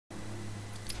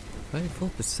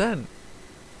24%.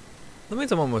 That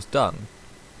means I'm almost done.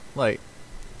 Like,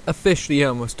 officially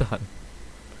almost done.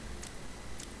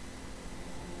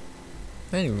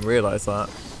 I didn't even realise that.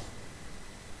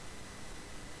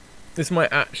 This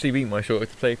might actually be my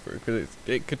shortest playthrough, because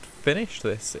it could finish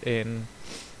this in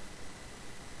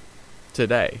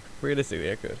today.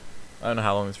 Realistically, I could. I don't know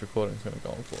how long this recording is going to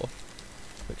go on for,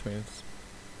 which means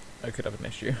I could have an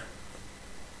issue.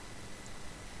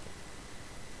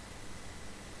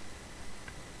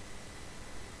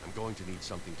 I'm going to need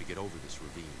something to get over this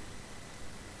ravine.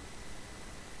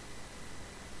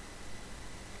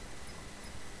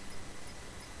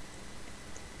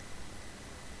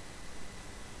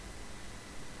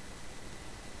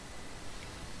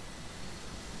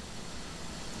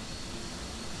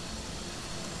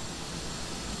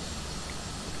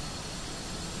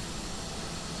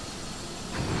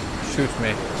 Shoot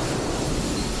me.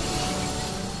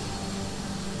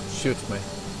 Shoot me.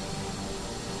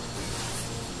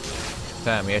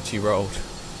 Damn, he actually rolled.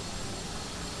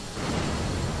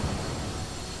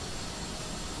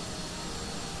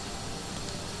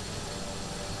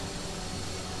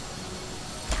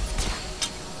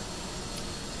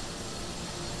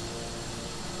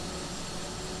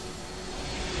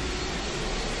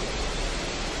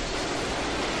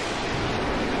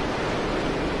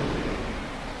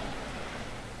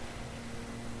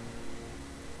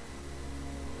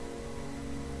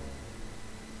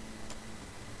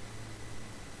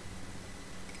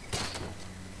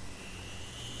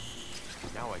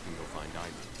 Now I can go find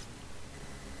Diamond.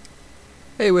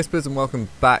 Hey Whispers, and welcome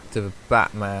back to the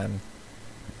Batman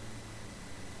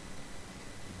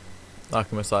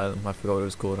Arkam Asylam. I forgot what it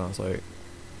was called and I was like,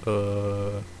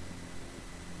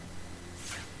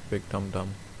 big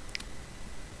dum-dum.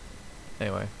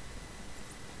 Anyway.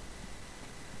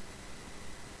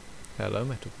 Hello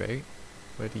Metal Crate.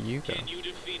 Where do you go? Can you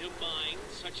defeat a mind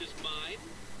such as mine?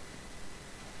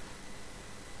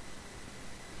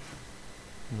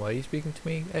 Why are you speaking to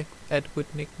me, Edward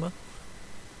Nigma?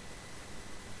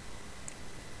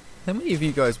 How many of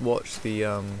you guys watch the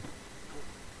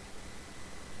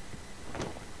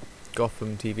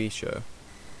Gotham TV show?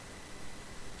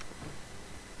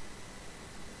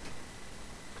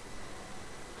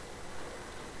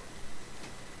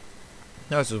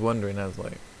 I was just wondering, I was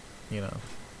like, you know.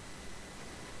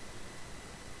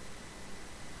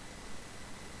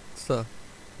 So,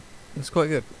 it's quite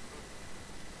good.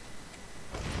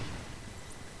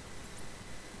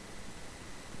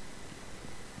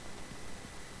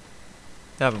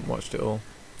 I haven't watched it all,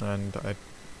 and I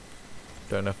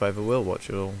don't know if I ever will watch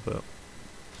it all, but...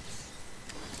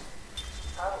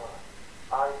 Pamela,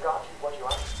 I got you what you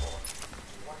asked for.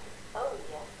 You want it? Oh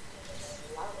yes,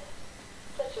 I love it.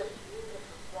 Such a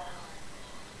beautiful flower.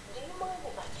 Do you mind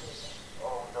if I keep it?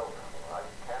 Oh, no, Pamela, I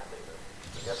can't leave it.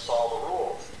 Against all the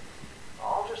rules.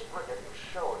 I'll just bring it and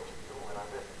show it to you when I'm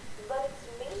busy. But it's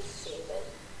me, Stephen.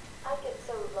 I get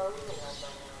so lonely on my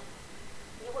own.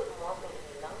 You wouldn't want me to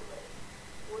be lonely,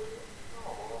 would you? No,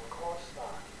 of course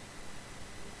not.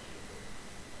 Keep it.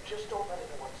 Just don't let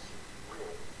anyone see it,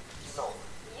 really. No.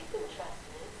 You can trust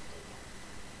me, Stephen.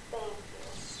 Thank you.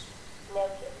 Now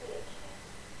give me a kiss.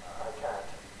 I can't.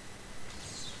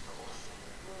 We'll see.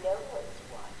 No one's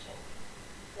watching.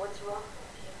 What's wrong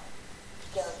with you?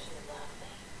 Don't you love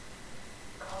me?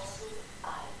 Call me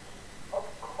Ivy. Of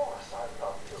course I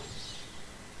love you.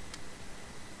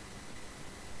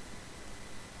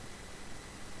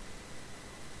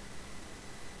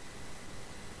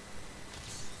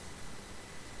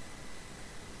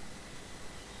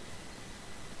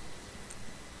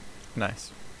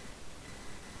 Nice.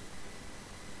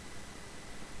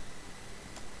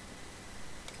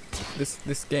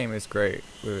 This game is great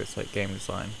with its like game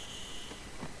design.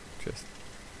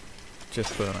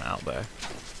 Just putting it out there.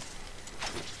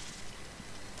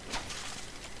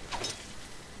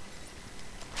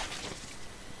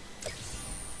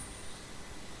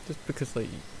 Just because like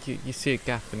you see a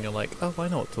gap and you're like, oh, I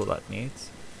know what tool that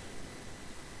needs.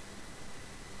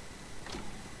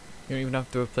 You don't even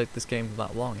have to have played this game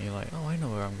that long. You're like, oh, I know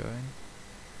where I'm going.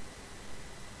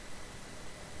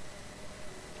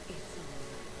 It's all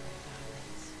right, my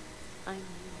darlings. I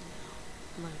know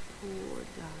now, my poor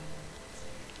darlings.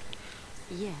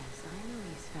 Yes, I know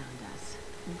he's found us,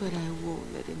 but I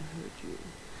won't let him hurt you.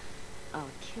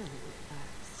 I'll kill him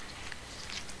first.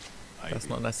 That's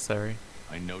not necessary.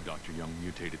 I know Dr. Young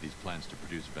mutated these plants to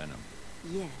produce venom.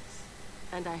 Yes,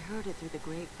 and I heard it through the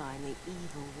grapevine. The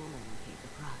evil woman paid the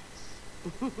price.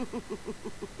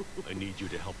 I need you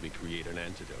to help me create an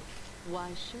antidote.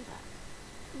 Why should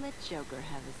I? Let Joker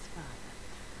have his fun.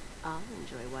 I'll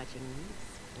enjoy watching you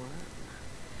squirm.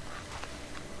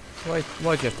 Why'd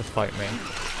you have to fight me?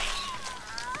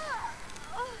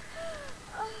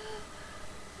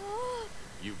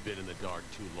 You've been in the dark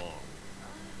too long.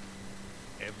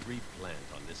 Every plant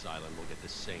on this island will get the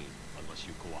same unless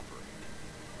you cooperate.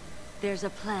 There's a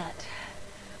plant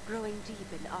growing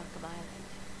deep in Arkam Island.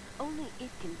 Only it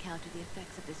can counter the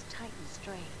effects of this Titan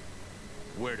strain.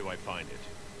 Where do I find it?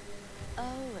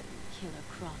 Oh, in Killer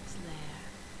Croc's lair.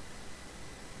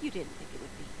 You didn't think it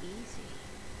would be easy,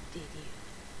 did you?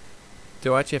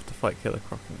 Do I actually have to fight Killer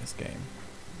Croc in this game?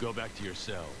 Go back to your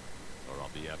cell, or I'll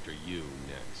be after you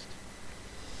next.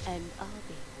 And I'll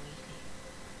be waiting.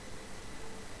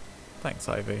 Thanks,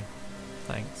 Ivy.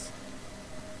 Thanks.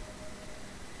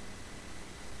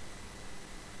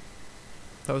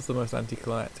 That was the most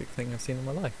anticlimactic thing I've seen in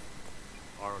my life.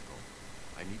 Oracle,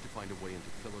 I need to find a way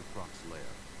into Killer Croc's lair.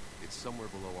 It's somewhere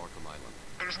below Arkam Island.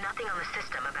 There's nothing on the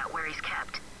system about where he's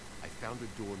kept. I found a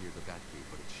door near the Batcave,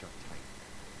 but it's shut tight.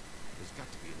 There's got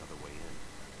to be another way in.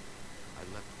 I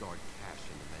left guard Cash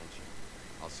in the mansion.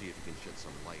 I'll see if he can shed some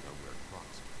light on where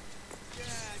Croc's kept.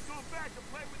 Yeah, go back and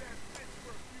play with that bitch for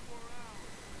a few more hours.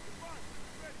 Come on,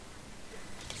 ready for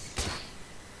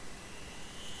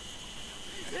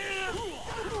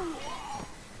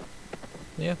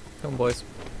the Yeah, come on, boys.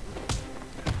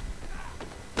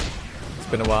 It's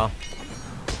been a while.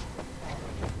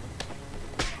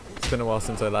 It's been a while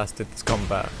since I last did this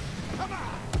combat.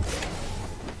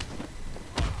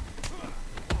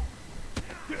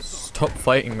 Stop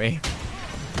fighting me.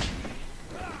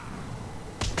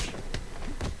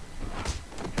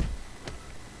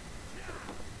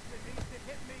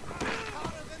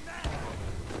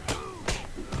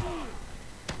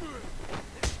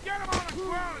 Get him on the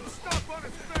ground and stop on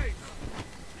his face!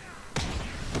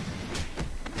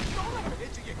 Don't let him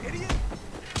hit you, you idiot!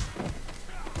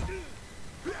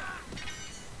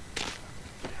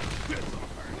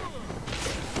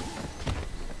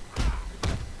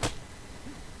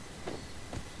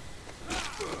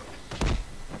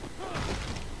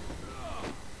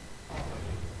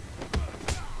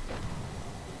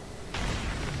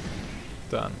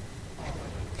 Done.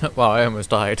 Wow, I almost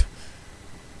died.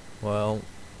 Well,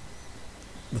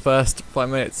 the first 5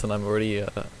 minutes and I'm already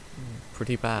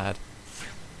pretty bad.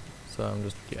 So I'm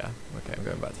just, yeah, okay, I'm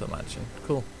going back to the mansion.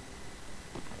 Cool.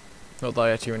 Not that I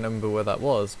actually remember where that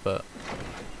was, but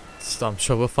I'm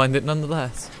sure we'll find it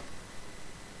nonetheless.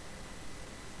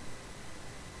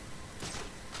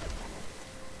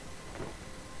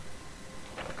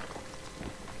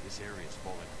 This area is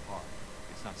falling apart.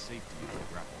 It's not safe to use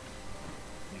a grapple.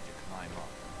 You need to climb up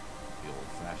the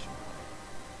old-fashioned way.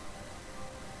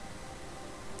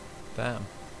 Damn.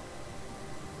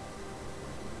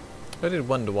 I did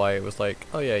wonder why it was like,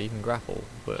 oh yeah, you can grapple,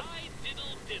 but... I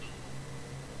diddle diddle.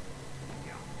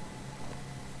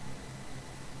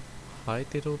 Hi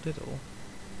diddle diddle.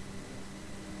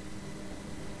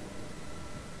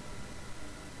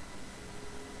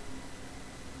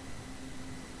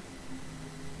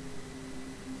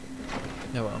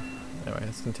 Oh well. Anyway,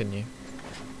 let's continue.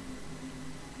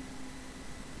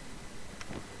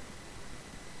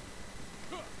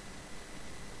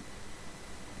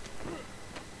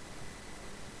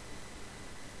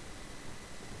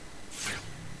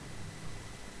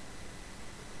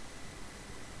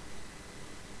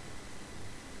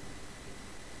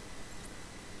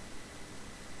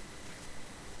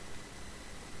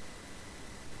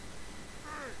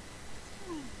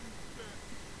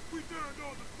 We turned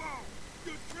on the phone.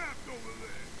 You're trapped over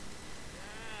there.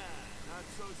 Yeah, not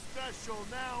so special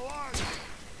now, are you?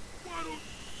 Why don't...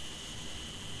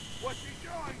 What's he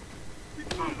doing? He's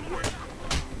moving away.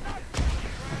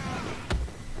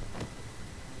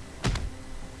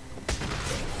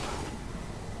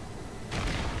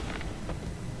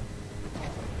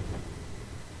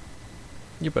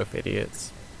 You're both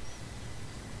idiots.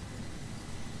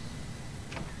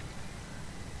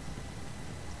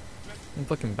 I'm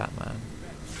fucking Batman.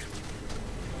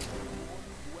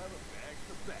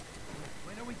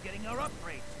 When are we getting our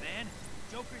upgrades, man?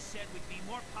 Joker said we'd be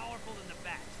more powerful than the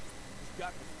Bat. He's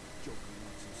got me. Joker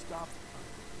wants him stopped.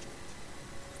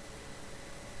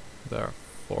 There are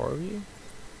 4 of you?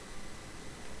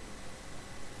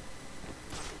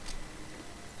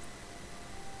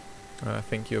 I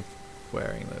think you're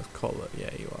wearing those collars. Yeah,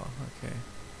 you are. Okay.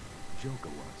 Joker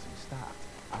wants him stopped.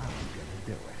 I'm gonna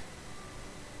do it.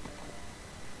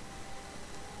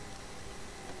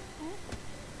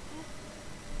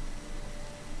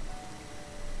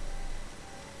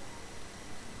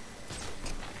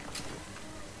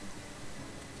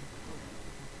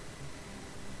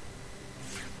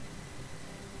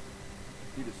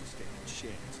 He doesn't stand a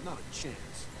chance. Not a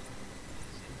chance.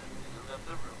 In the middle of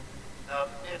the room, the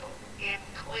middle. in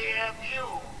clear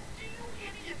view. Do you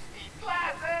idiots need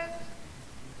glasses?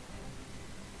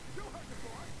 You heard the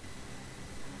boy.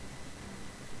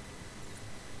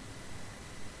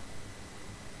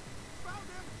 Found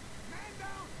him! Man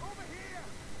down! Over here!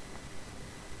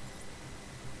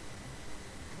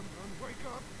 Come on, wake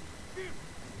up! Here.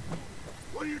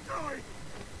 What are you doing?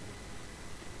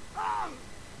 Ah!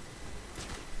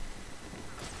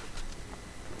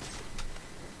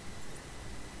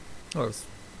 Oh, it's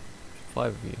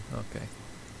 5 of you. Okay.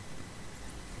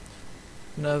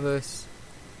 Nervous.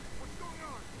 What's going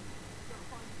on? Gotta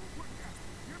find you a work out.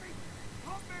 Hear me?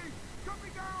 Help me! Cut me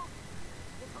down!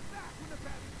 We'll come back when the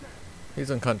baby's dead. He's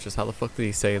unconscious. How the fuck did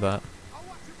he say that? I'll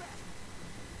watch your back.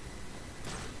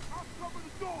 I'll cover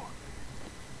the door.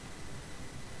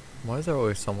 Why is there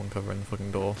always someone covering the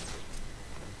fucking door?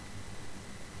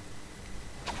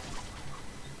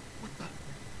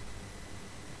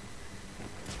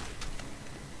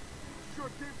 Sure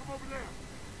it came from over there.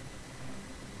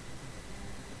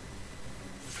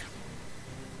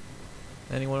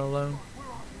 Anyone alone? Where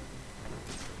are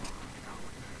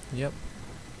you? Yep.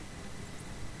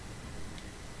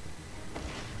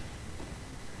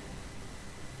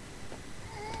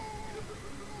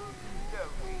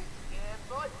 Don't be scared,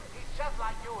 boy. He's just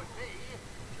like you and me.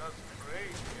 Just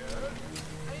crazier.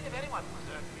 I mean, if anyone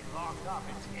deserves to be locked up,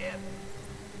 it's him.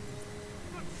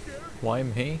 I'm scared. Why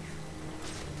me?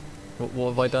 What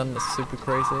have I done that's super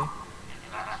crazy?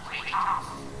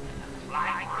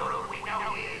 Flying through the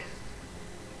window is.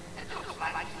 It looks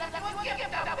like he's let everyone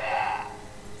get up there.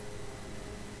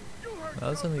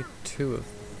 There's only 2 of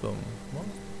them. What?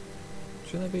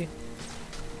 Shouldn't there be?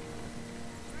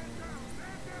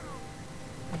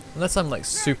 Unless I'm like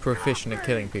super efficient at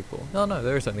killing people. No, no,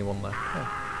 there is only one left. Oh.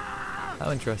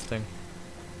 How interesting.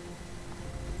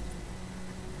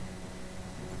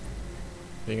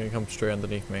 Are you gonna come straight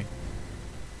underneath me?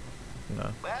 No.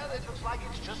 Well, it looks like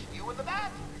it's just you and the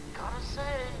bat. Gotta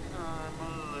say, I'm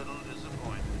a little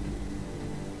disappointed.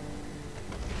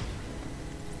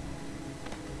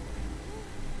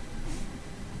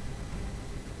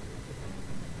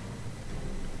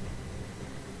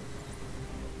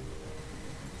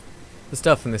 The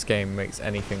stuff in this game makes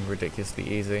anything ridiculously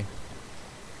easy.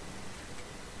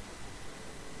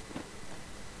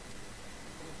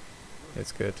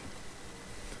 It's good.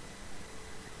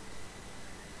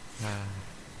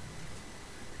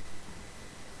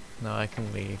 No, I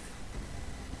can leave.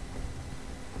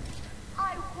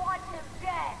 I want him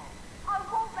dead. I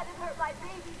won't let him hurt my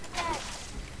baby again.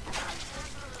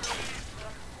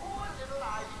 Poor little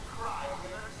Ivy crying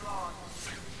in her drawers.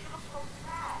 She looks so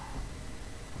sad.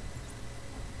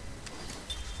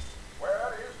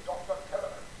 Where is Dr.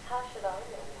 Kevin? How should I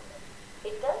know?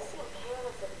 It does seem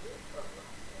careless of you.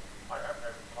 I have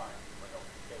no time for no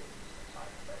games inside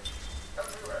the bed. Tell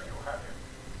me where you have him.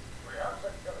 We have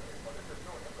security for this is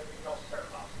doing him living yourself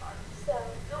last night. So,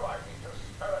 Do I need to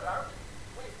spell it out?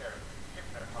 We don't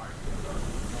hypnotize people.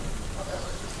 Whatever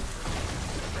it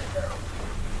is, we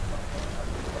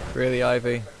go. Really,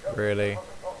 Ivy? Really?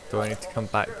 Do I need to come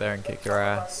back there and kick your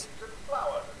ass?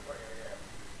 Flowers is bringing him.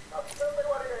 Now tell me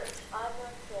what it is. I'm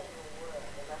not saying a word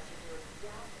unless you do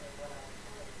exactly what I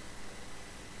tell you.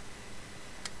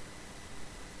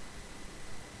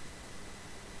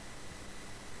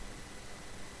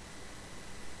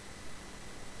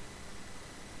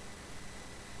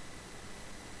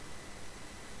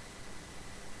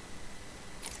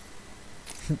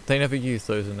 They never use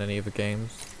those in any other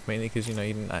games, mainly because, you know,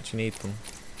 you didn't actually need them.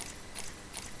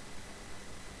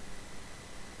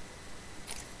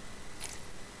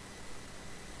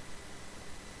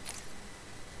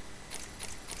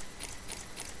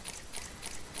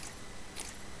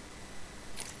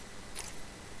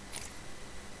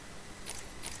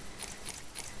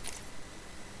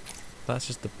 That's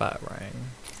just the batarang.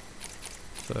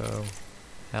 So,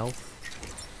 health.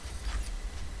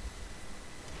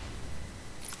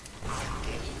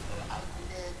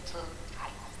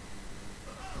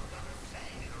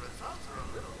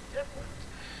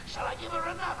 Shall I give her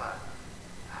another?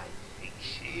 I think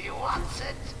she wants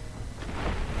it.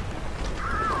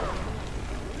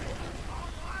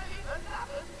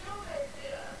 Another unit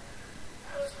here.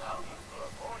 That's how you for a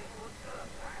 40-foot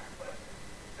back, but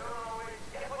you don't always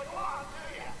get what you want, do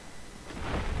you?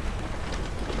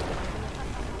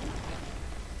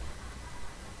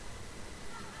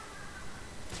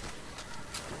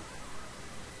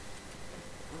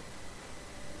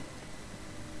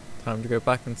 Time to go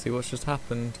back and see what's just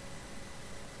happened.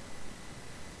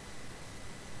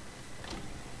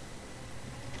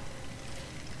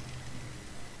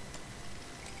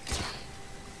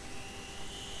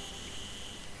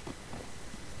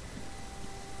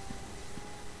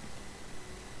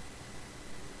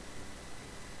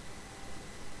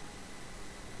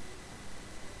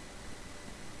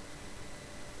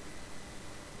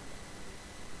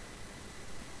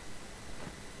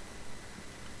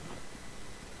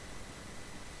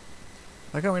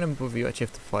 I can't remember if you actually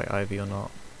have to fight Ivy or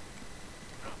not.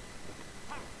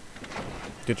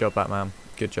 Good job, Batman.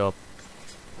 Good job.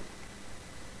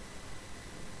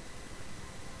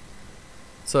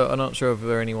 So I'm not sure if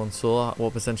anyone saw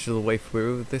what percentage of the way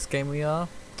through this game we are.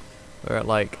 We're at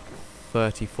like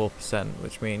 34%,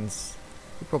 which means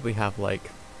we probably have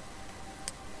like...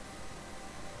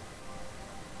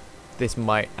 This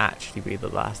might actually be the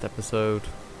last episode.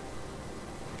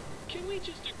 Can we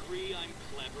just agree I'm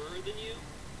cleverer than you?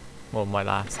 Well, my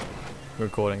last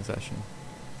recording session.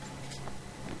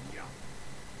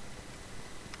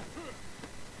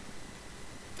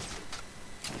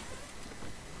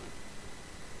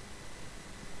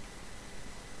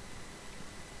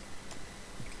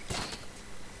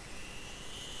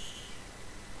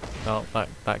 Oh,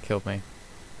 that killed me.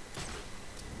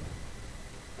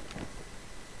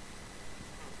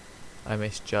 I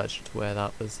misjudged where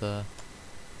that was.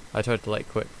 I tried to like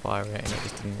quick fire it and it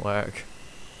just didn't work.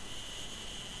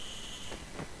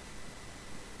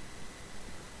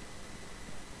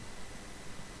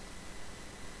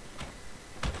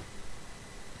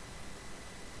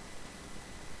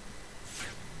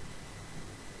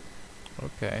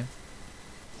 Okay.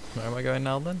 Where am I going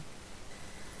now then?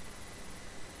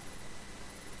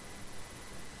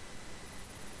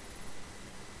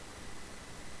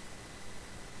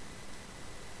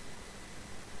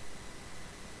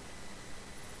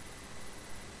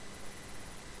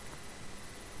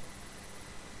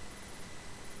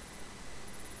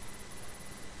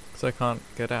 So I can't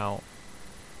get out.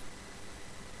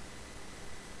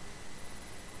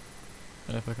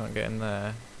 And if I can't get in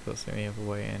there, that's the only other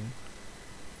way in.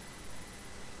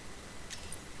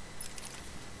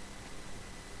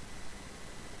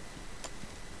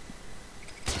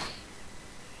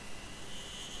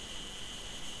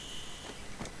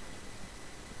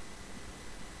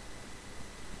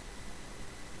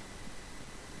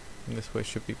 And this way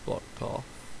should be blocked off.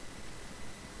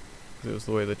 Because it was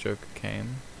the way the Joker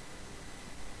came.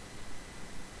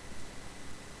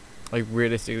 I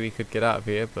realistically could get out of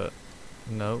here, but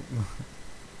no.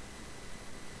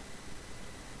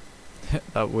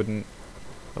 that wouldn't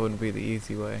be the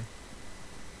easy way.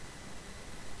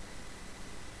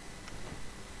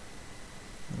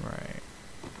 Right.